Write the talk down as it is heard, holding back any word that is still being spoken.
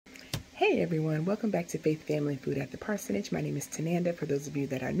Hey everyone, welcome back to Faith Family Food at the Parsonage. My name is Tananda. For those of you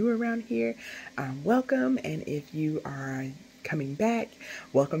that are new around here, welcome. And if you are coming back,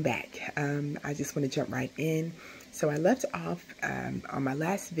 welcome back. I just want to jump right in. So I left off on my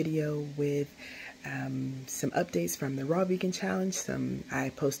last video with some updates from the Raw Vegan Challenge.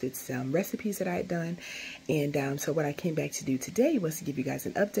 I posted some recipes that I had done. And so what I came back to do today was to give you guys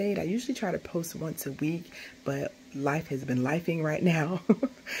an update. I usually try to post once a week, but life has been lifing right now.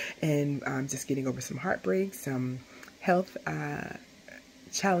 And I'm just getting over some heartbreak, some health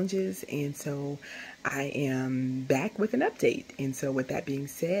challenges. And so I am back with an update. And so with that being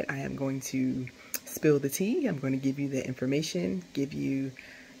said, I am going to spill the tea. I'm going to give you the information, give you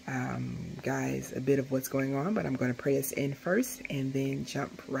guys a bit of what's going on, but I'm going to pray us in first and then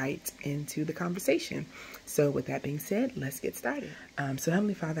jump right into the conversation. So with that being said, let's get started. So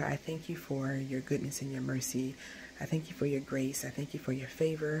Heavenly Father, I thank you for your goodness and your mercy. I thank you for your grace. I thank you for your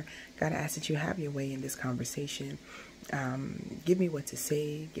favor. God, I ask that you have your way in this conversation. Give me what to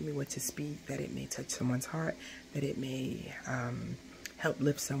say, give me what to speak, that it may touch someone's heart, that it may help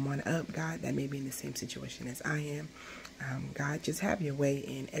lift someone up, God, that may be in the same situation as I am. God, just have your way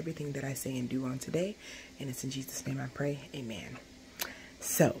in everything that I say and do on today. And it's in Jesus' name I pray. Amen.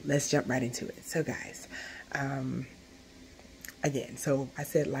 So let's jump right into it. So guys, again, so I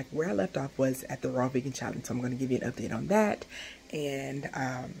said like where I left off was at the Raw Vegan Challenge. So I'm going to give you an update on that and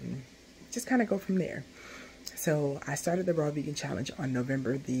just kind of go from there. So I started the Raw Vegan Challenge on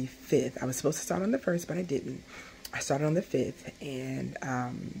November the 5th. I was supposed to start on the 1st, but I didn't. I started on the 5th, and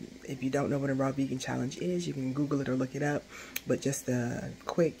if you don't know what a Raw Vegan Challenge is, you can Google it or look it up. But just a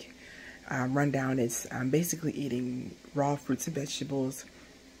quick rundown, it's basically eating raw fruits and vegetables,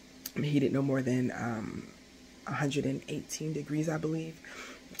 heated no more than 118 degrees, I believe.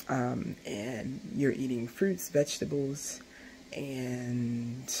 And you're eating fruits, vegetables,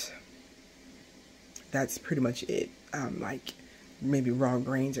 and that's pretty much it. Like maybe raw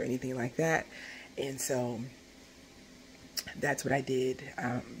grains or anything like that. And so that's what I did.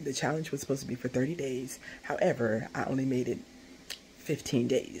 The challenge was supposed to be for 30 days. However, I only made it 15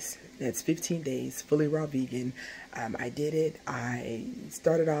 days. That's 15 days, fully raw vegan. I did it. I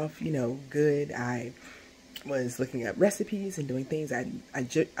started off, you know, good. I was looking up recipes and doing things. I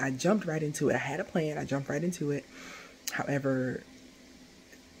jumped right into it. I had a plan. I jumped right into it. However,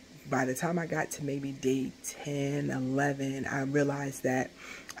 by the time I got to maybe day 10, 11, I realized that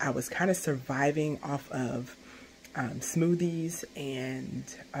I was kind of surviving off of smoothies and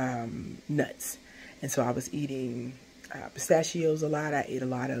nuts. And so I was eating pistachios a lot. I ate a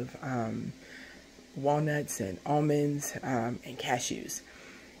lot of walnuts and almonds and cashews.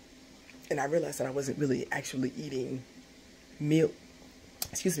 And I realized that I wasn't really actually eating meals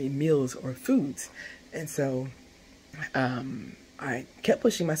or foods. And so I kept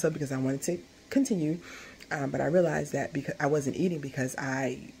pushing myself because I wanted to continue. But I realized that because I wasn't eating because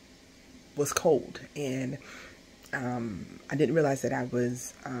I was cold, and I didn't realize that I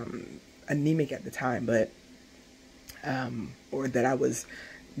was anemic at the time, but or that I was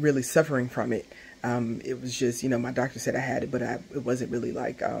really suffering from it. It was just, you know, my doctor said I had it, but it wasn't really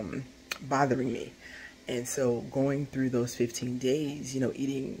like bothering me. And so going through those 15 days, you know,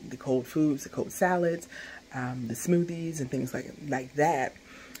 eating the cold foods, the cold salads, the smoothies and things like that,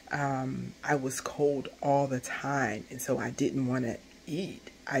 I was cold all the time. And so I didn't want to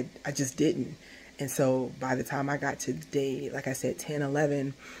eat. I just didn't. And so by the time I got to day, like I said, 10,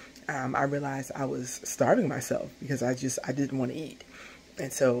 11, I realized I was starving myself because I didn't want to eat.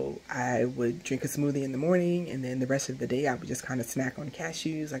 And so I would drink a smoothie in the morning, and then the rest of the day I would just kind of snack on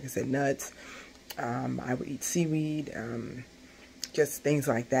cashews, like I said, nuts. I would eat seaweed, just things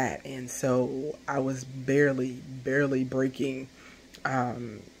like that. And so I was barely breaking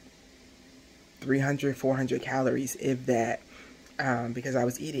 300, 400 calories, if that. Because I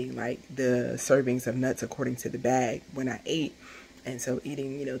was eating like the servings of nuts according to the bag when I ate. And so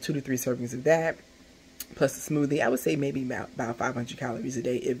eating, you know, 2 to 3 servings of that, plus a smoothie, I would say maybe about 500 calories a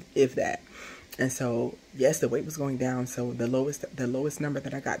day, if that. And so, yes, the weight was going down. So the lowest number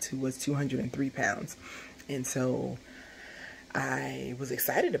that I got to was 203 pounds. And so I was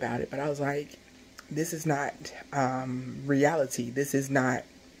excited about it, but I was like, this is not reality. This is not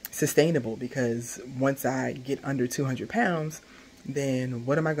sustainable, because once I get under 200 pounds, then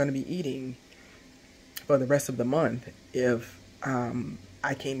what am I going to be eating for the rest of the month if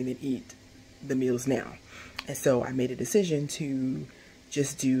I can't even eat the meals now? And so I made a decision to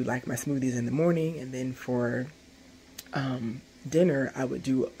just do like my smoothies in the morning, and then for dinner I would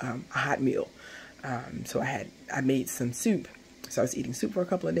do a hot meal. So I made some soup, so I was eating soup for a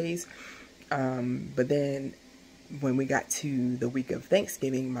couple of days, but then when we got to the week of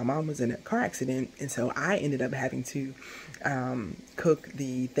Thanksgiving, my mom was in a car accident, and so I ended up having to cook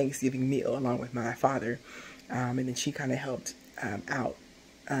the Thanksgiving meal along with my father, and then she kind of helped out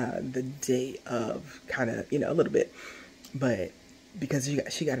the day of kind of, you know, a little bit. But because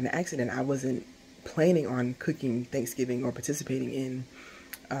she got in an accident, I wasn't planning on cooking Thanksgiving or participating in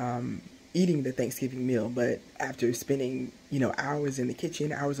eating the Thanksgiving meal. But after spending, you know, hours in the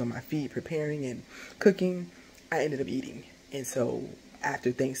kitchen, hours on my feet preparing and cooking, I ended up eating. And so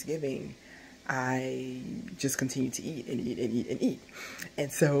after Thanksgiving, I just continued to eat and eat and eat and eat.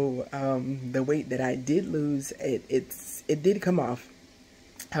 And so the weight that I did lose, it did come off.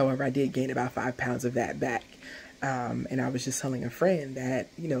 However, I did gain about 5 pounds of that back. And I was just telling a friend that,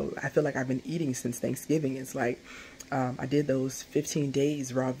 you know, I feel like I've been eating since Thanksgiving. It's like I did those 15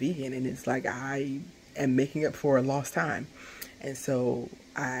 days raw vegan, and it's like I am making up for a lost time. And so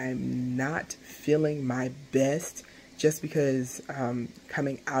I'm not feeling my best just because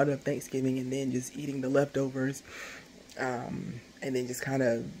coming out of Thanksgiving and then just eating the leftovers, and then just kind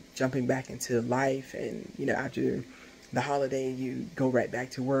of jumping back into life. And, you know, after the holiday, you go right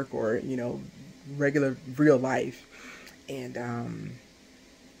back to work or, you know, regular real life. And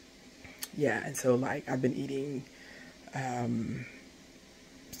yeah, and so like I've been eating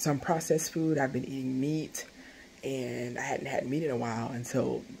some processed food. I've been eating meat, and I hadn't had meat in a while. And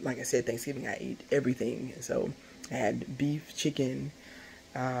so, like I said, Thanksgiving I ate everything. So I had beef, chicken,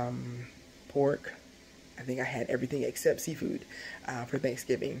 pork. I think I had everything except seafood for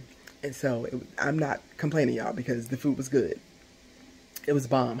Thanksgiving. And so I'm not complaining, y'all, because the food was good. It was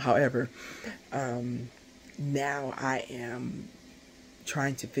bomb. However, now I am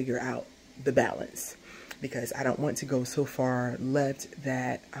trying to figure out the balance, because I don't want to go so far left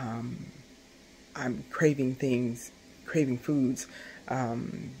that I'm craving foods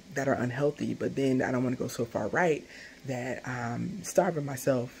that are unhealthy, but then I don't want to go so far right that I'm starving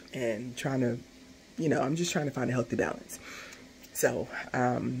myself and trying to, you know, I'm just trying to find a healthy balance. So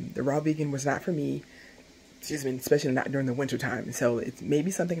the raw vegan was not for me, excuse me, especially not during the winter time. So it's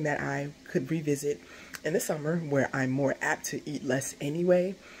maybe something that I could revisit in the summer, where I'm more apt to eat less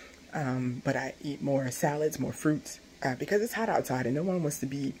anyway. But I eat more salads, more fruits, because it's hot outside and no one wants to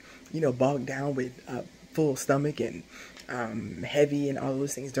be, you know, bogged down with a full stomach and heavy and all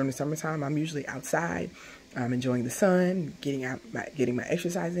those things during the summertime. I'm usually outside, enjoying the sun, getting my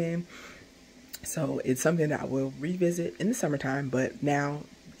exercise in. So it's something that I will revisit in the summertime, but now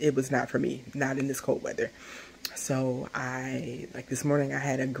it was not for me, not in this cold weather. So like this morning I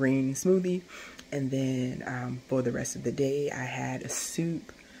had a green smoothie, and then for the rest of the day I had a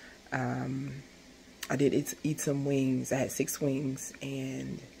soup. I did eat some wings. I had 6 wings,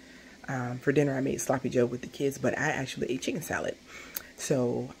 and for dinner I made sloppy joe with the kids, but I actually ate chicken salad.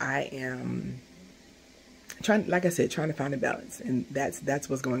 So I am trying, like I said, trying to find a balance, and that's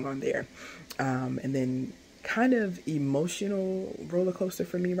what's going on there. And then kind of emotional roller coaster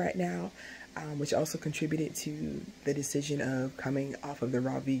for me right now, which also contributed to the decision of coming off of the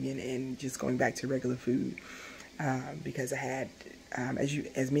raw vegan and just going back to regular food, because I had,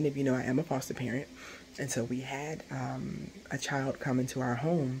 as many of you know, I am a foster parent, and so we had a child come into our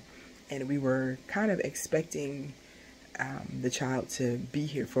home, and we were kind of expecting the child to be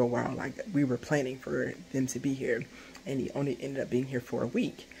here for a while. Like, we were planning for them to be here, and he only ended up being here for a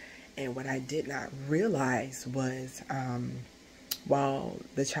week. And what I did not realize was, while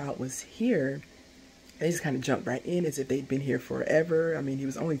the child was here, they just kind of jumped right in as if they'd been here forever. I mean, he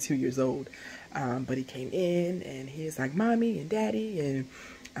was only 2 years old, but he came in and he was like, "Mommy" and "Daddy,"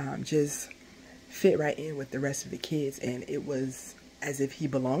 and just fit right in with the rest of the kids. And it was as if he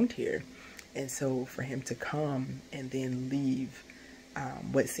belonged here. And so for him to come and then leave,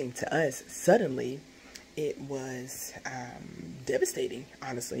 what seemed to us suddenly, it was devastating,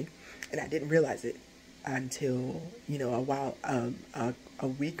 honestly. And I didn't realize it until, you know, a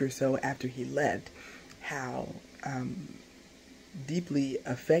week or so after he left, how deeply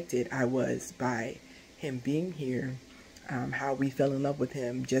affected I was by him being here, how we fell in love with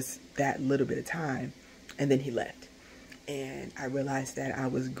him just that little bit of time, and then he left. And I realized that I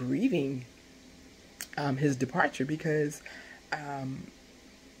was grieving his departure because I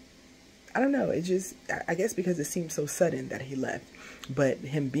don't know, it just, I guess because it seemed so sudden that he left. But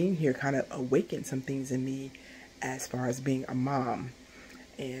him being here kind of awakened some things in me as far as being a mom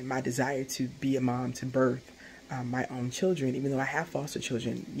and my desire to be a mom, to birth my own children. Even though I have foster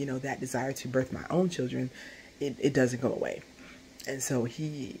children, you know, that desire to birth my own children, it doesn't go away. And so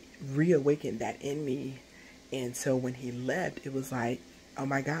he reawakened that in me. And so when he left, it was like, oh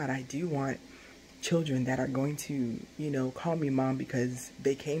my God, I do want children that are going to, you know, call me mom because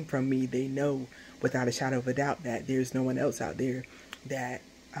they came from me. They know without a shadow of a doubt that there's no one else out there that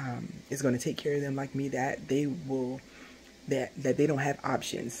is going to take care of them like me, that they will, that they don't have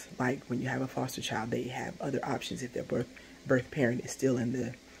options. Like when you have a foster child, they have other options if their birth parent is still in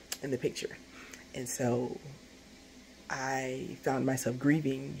the picture. And so I found myself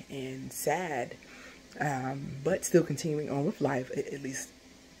grieving and sad, but still continuing on with life, at least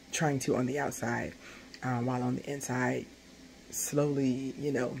trying to on the outside, while on the inside, slowly,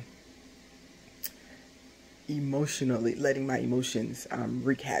 you know, emotionally letting my emotions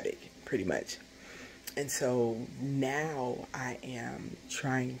wreak havoc, pretty much. And so now I am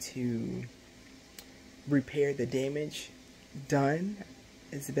trying to repair the damage done,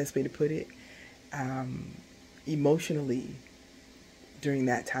 is the best way to put it, emotionally during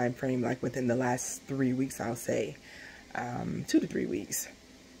that time frame, like within the last 3 weeks, I'll say, 2 to 3 weeks,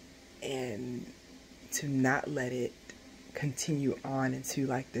 and to not let it continue on into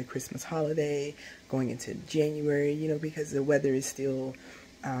like the Christmas holiday, going into January, you know, because the weather is still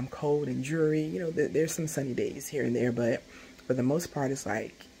cold and dreary. You know, there's some sunny days here and there, but for the most part, it's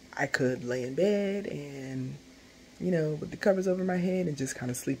like I could lay in bed and, you know, with the covers over my head and just kind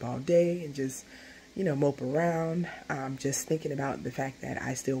of sleep all day and just, you know, mope around, just thinking about the fact that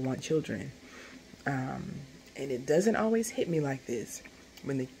I still want children. And it doesn't always hit me like this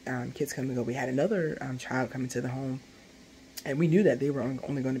when the kids come and go. We had another child come into the home, and we knew that they were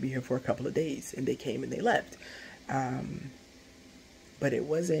only going to be here for a couple of days, and they came and they left. But I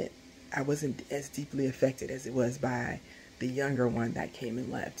wasn't as deeply affected as it was by the younger one that came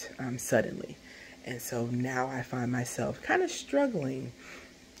and left suddenly. And so now I find myself kind of struggling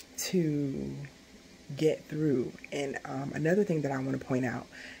to get through. And another thing that I want to point out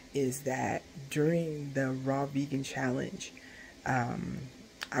is that during the Raw Vegan Challenge,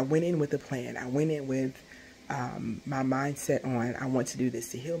 I went in with a plan. I went in with my mindset on, I want to do this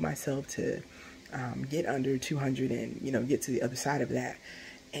to heal myself, to get under 200 and, you know, get to the other side of that.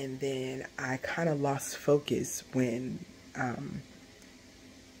 And then I kind of lost focus when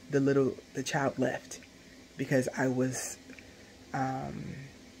the child left, because I was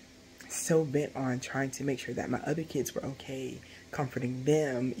so bent on trying to make sure that my other kids were okay, comforting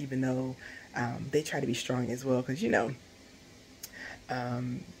them, even though they try to be strong as well, because, you know,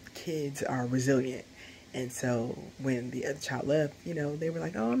 kids are resilient. And so when the other child left, you know, they were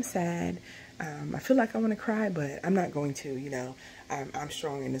like, oh, I'm sad. I feel like I want to cry, but I'm not going to, you know, I'm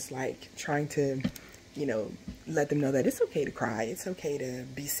strong. And it's like trying to, you know, let them know that it's okay to cry. It's okay to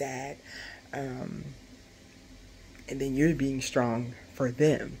be sad. And then you're being strong for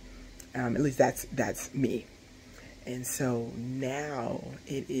them. At least that's me. And so now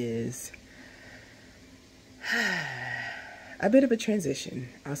it is a bit of a transition.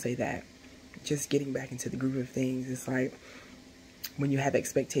 I'll say that. Just getting back into the groove of things. It's like when you have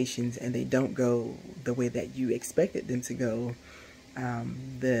expectations and they don't go the way that you expected them to go.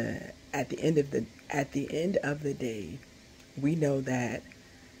 At the end of the day, we know that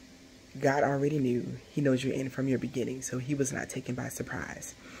God already knew. He knows your end from your beginning, so he was not taken by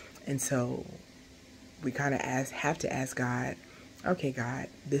surprise. And so we kind of have to ask God, okay, God,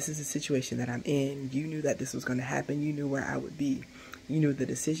 this is the situation that I'm in. You knew that this was going to happen. You knew where I would be. You knew the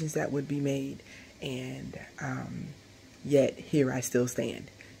decisions that would be made. And yet here I still stand.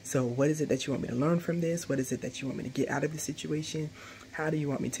 So what is it that you want me to learn from this? What is it that you want me to get out of the situation? How do you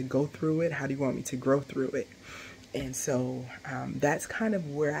want me to go through it? How do you want me to grow through it? And so that's kind of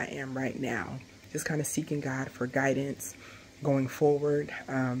where I am right now. Just kind of seeking God for guidance going forward,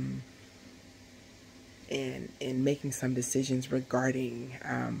 and making some decisions regarding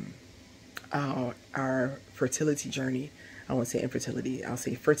our fertility journey. I won't say infertility, I'll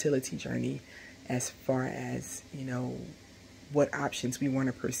say fertility journey, as far as, you know, what options we want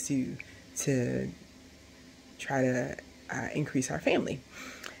to pursue to try to increase our family.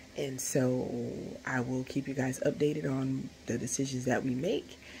 And so I will keep you guys updated on the decisions that we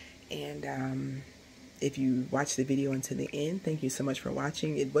make. And if you watch the video until the end, thank you so much for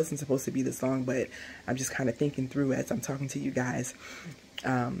watching. It wasn't supposed to be this long, but I'm just kind of thinking through as I'm talking to you guys,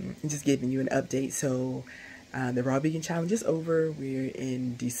 and just giving you an update. So the Raw Vegan Challenge is over. We're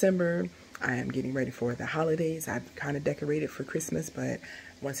in December. I am getting ready for the holidays. I've kind of decorated for Christmas, but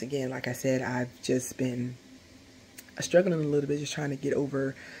once again, like I said, I've just been struggling a little bit, just trying to get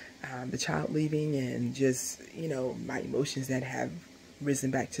over the child leaving, and just, you know, my emotions that have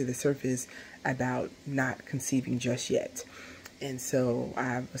risen back to the surface about not conceiving just yet. And so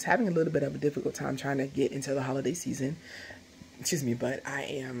I was having a little bit of a difficult time trying to get into the holiday season. Excuse me, but I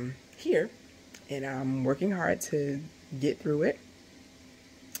am here and I'm working hard to get through it.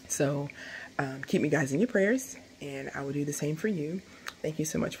 So keep me guys in your prayers, and I will do the same for you. Thank you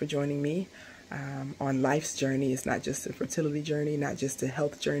so much for joining me on life's journey. It's not just a fertility journey, not just a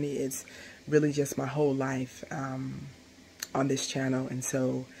health journey. It's really just my whole life on this channel. And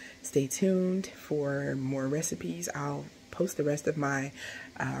so stay tuned for more recipes. I'll post the rest of my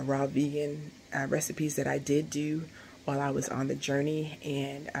raw vegan recipes that I did do while I was on the journey,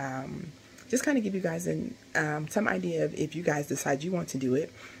 and just kind of give you guys some idea of if you guys decide you want to do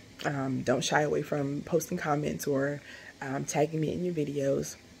it. Don't shy away from posting comments or tagging me in your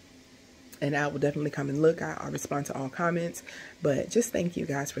videos, and I will definitely come and look. I'll respond to all comments, but just thank you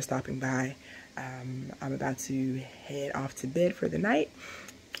guys for stopping by. I'm about to head off to bed for the night,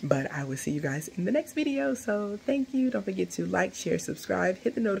 but I will see you guys in the next video. So thank you. Don't forget to like, share, subscribe,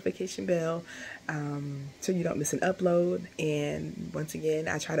 hit the notification bell so you don't miss an upload. And once again,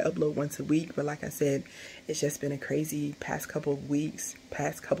 I try to upload once a week, but like I said, it's just been a crazy past couple of weeks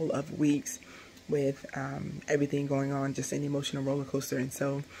with everything going on, just an emotional roller coaster. And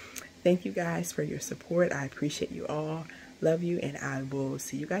so thank you guys for your support. I appreciate you all. Love you, and I will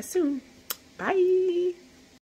see you guys soon. Bye.